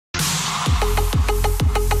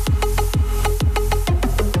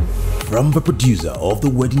From the producer of The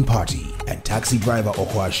Wedding Party and taxi driver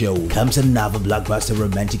Okwa Show comes another blockbuster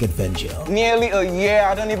romantic adventure. Nearly a year,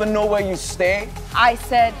 I don't even know where you stay. I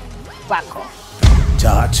said back off.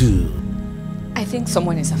 TATU. I think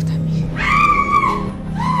someone is after me.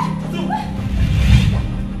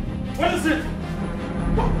 What is it?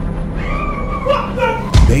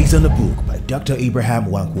 Based on a book by Dr. Abraham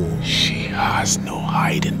Wankwo. She has no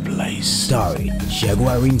hiding place. Starring Shego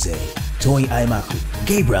Arinze, Toyin Aimaku,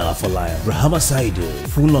 Gabriel Afolayan, RAHAMA SADAU,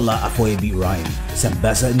 Funlola Afoyebi Ryan,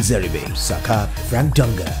 Sambasa Nzeribe, Saka, Frank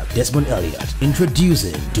Dunga, Desmond Elliott.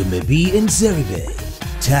 Introducing Dumebi Nzeribe.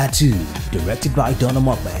 TATU, directed by Donna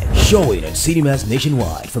Mockman, showing at cinemas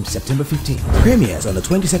nationwide from September 15th. Premieres on the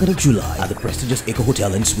 22nd of July at the prestigious Eco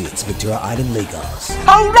Hotel and Suites, Victoria Island, Lagos.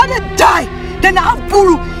 I'd rather die than have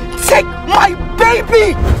Buru take my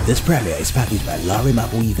baby! This premiere is packaged by RAHAMA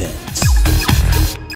Sadaau event.